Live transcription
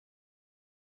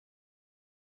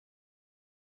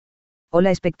Hola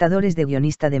espectadores de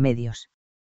Guionista de Medios.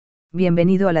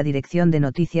 Bienvenido a la dirección de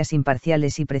noticias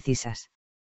imparciales y precisas.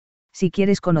 Si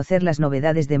quieres conocer las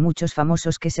novedades de muchos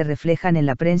famosos que se reflejan en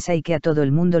la prensa y que a todo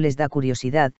el mundo les da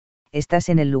curiosidad, estás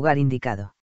en el lugar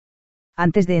indicado.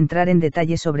 Antes de entrar en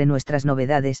detalle sobre nuestras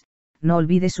novedades, no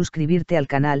olvides suscribirte al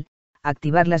canal,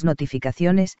 activar las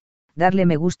notificaciones, darle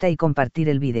me gusta y compartir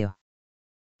el vídeo.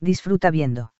 Disfruta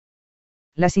viendo.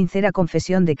 La sincera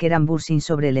confesión de Kerem Bürsin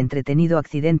sobre el entretenido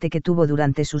accidente que tuvo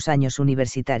durante sus años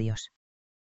universitarios.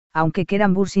 Aunque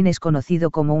Kerem Bürsin es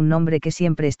conocido como un nombre que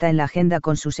siempre está en la agenda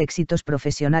con sus éxitos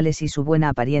profesionales y su buena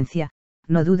apariencia,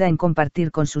 no duda en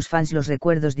compartir con sus fans los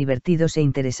recuerdos divertidos e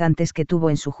interesantes que tuvo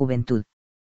en su juventud.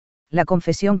 La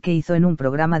confesión que hizo en un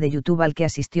programa de YouTube al que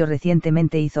asistió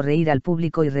recientemente hizo reír al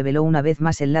público y reveló una vez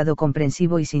más el lado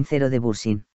comprensivo y sincero de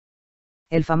Bürsin.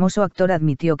 El famoso actor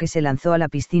admitió que se lanzó a la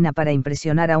piscina para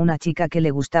impresionar a una chica que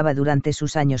le gustaba durante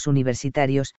sus años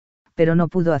universitarios, pero no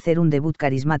pudo hacer un debut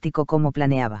carismático como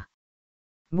planeaba.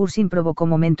 Bürsin provocó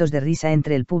momentos de risa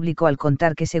entre el público al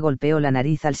contar que se golpeó la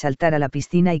nariz al saltar a la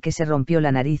piscina y que se rompió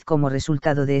la nariz como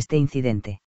resultado de este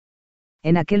incidente.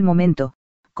 En aquel momento,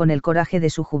 con el coraje de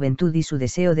su juventud y su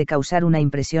deseo de causar una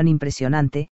impresión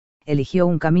impresionante, eligió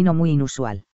un camino muy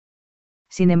inusual.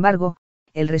 Sin embargo,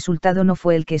 el resultado no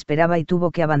fue el que esperaba y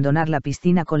tuvo que abandonar la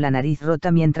piscina con la nariz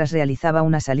rota mientras realizaba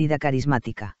una salida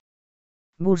carismática.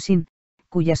 Bürsin,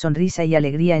 cuya sonrisa y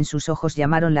alegría en sus ojos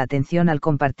llamaron la atención al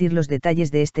compartir los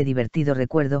detalles de este divertido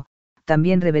recuerdo,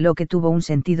 también reveló que tuvo un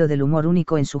sentido del humor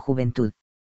único en su juventud.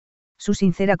 Su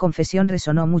sincera confesión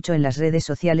resonó mucho en las redes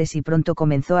sociales y pronto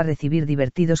comenzó a recibir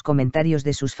divertidos comentarios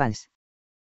de sus fans.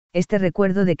 Este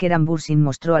recuerdo de Kerem Bürsin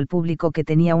mostró al público que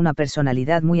tenía una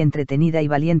personalidad muy entretenida y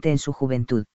valiente en su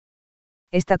juventud.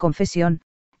 Esta confesión,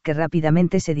 que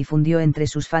rápidamente se difundió entre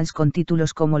sus fans con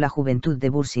títulos como La juventud de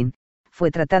Bürsin,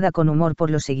 fue tratada con humor por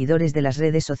los seguidores de las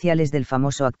redes sociales del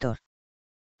famoso actor.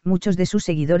 Muchos de sus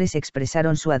seguidores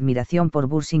expresaron su admiración por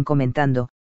Bürsin comentando: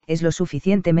 es lo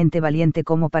suficientemente valiente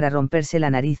como para romperse la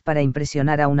nariz para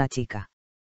impresionar a una chica.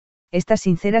 Estas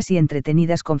sinceras y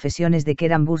entretenidas confesiones de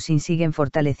Kerem Bürsin siguen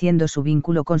fortaleciendo su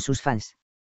vínculo con sus fans.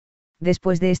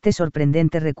 Después de este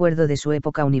sorprendente recuerdo de su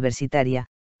época universitaria,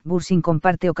 Bürsin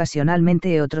comparte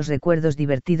ocasionalmente otros recuerdos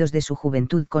divertidos de su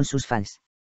juventud con sus fans.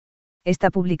 Esta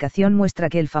publicación muestra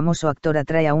que el famoso actor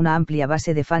atrae a una amplia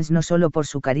base de fans no solo por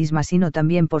su carisma sino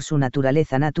también por su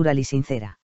naturaleza natural y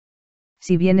sincera.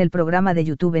 Si bien el programa de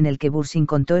YouTube en el que Bürsin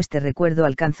contó este recuerdo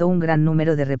alcanzó un gran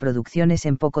número de reproducciones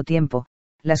en poco tiempo,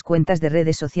 las cuentas de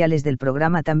redes sociales del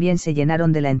programa también se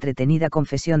llenaron de la entretenida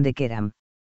confesión de Kerem.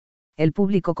 El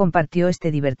público compartió este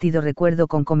divertido recuerdo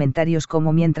con comentarios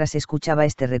como: mientras escuchaba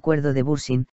este recuerdo de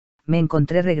Bürsin, me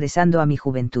encontré regresando a mi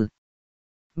juventud.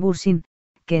 Bürsin,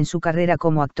 que en su carrera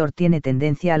como actor tiene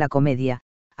tendencia a la comedia,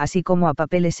 así como a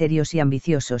papeles serios y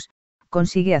ambiciosos,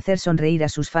 consigue hacer sonreír a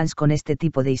sus fans con este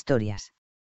tipo de historias.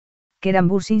 Kerem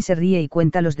Bürsin se ríe y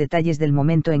cuenta los detalles del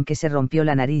momento en que se rompió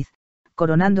la nariz,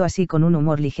 coronando así con un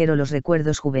humor ligero los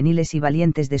recuerdos juveniles y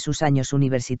valientes de sus años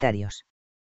universitarios.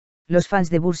 Los fans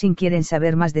de Bürsin quieren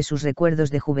saber más de sus recuerdos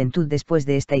de juventud después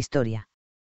de esta historia.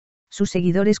 Sus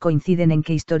seguidores coinciden en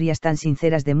que historias tan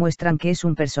sinceras demuestran que es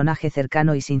un personaje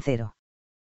cercano y sincero.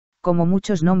 Como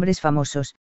muchos nombres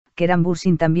famosos, Kerem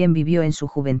Bürsin también vivió en su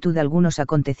juventud algunos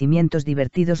acontecimientos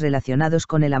divertidos relacionados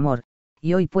con el amor,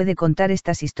 y hoy puede contar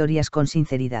estas historias con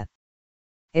sinceridad.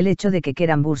 El hecho de que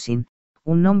Kerem Bürsin,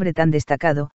 un nombre tan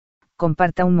destacado,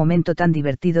 comparta un momento tan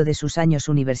divertido de sus años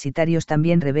universitarios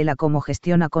también revela cómo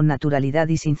gestiona con naturalidad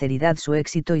y sinceridad su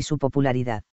éxito y su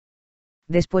popularidad.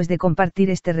 Después de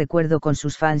compartir este recuerdo con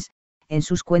sus fans, en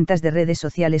sus cuentas de redes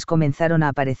sociales comenzaron a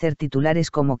aparecer titulares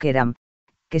como: Kerem,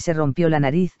 que se rompió la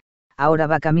nariz, ahora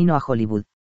va camino a Hollywood.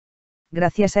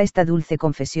 Gracias a esta dulce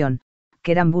confesión,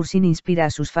 Kerem Bürsin inspira a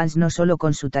sus fans no solo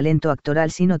con su talento actoral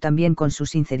sino también con su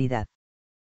sinceridad.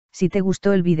 Si te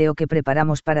gustó el vídeo que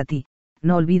preparamos para ti,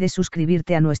 no olvides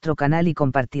suscribirte a nuestro canal y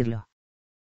compartirlo.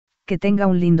 Que tenga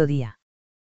un lindo día.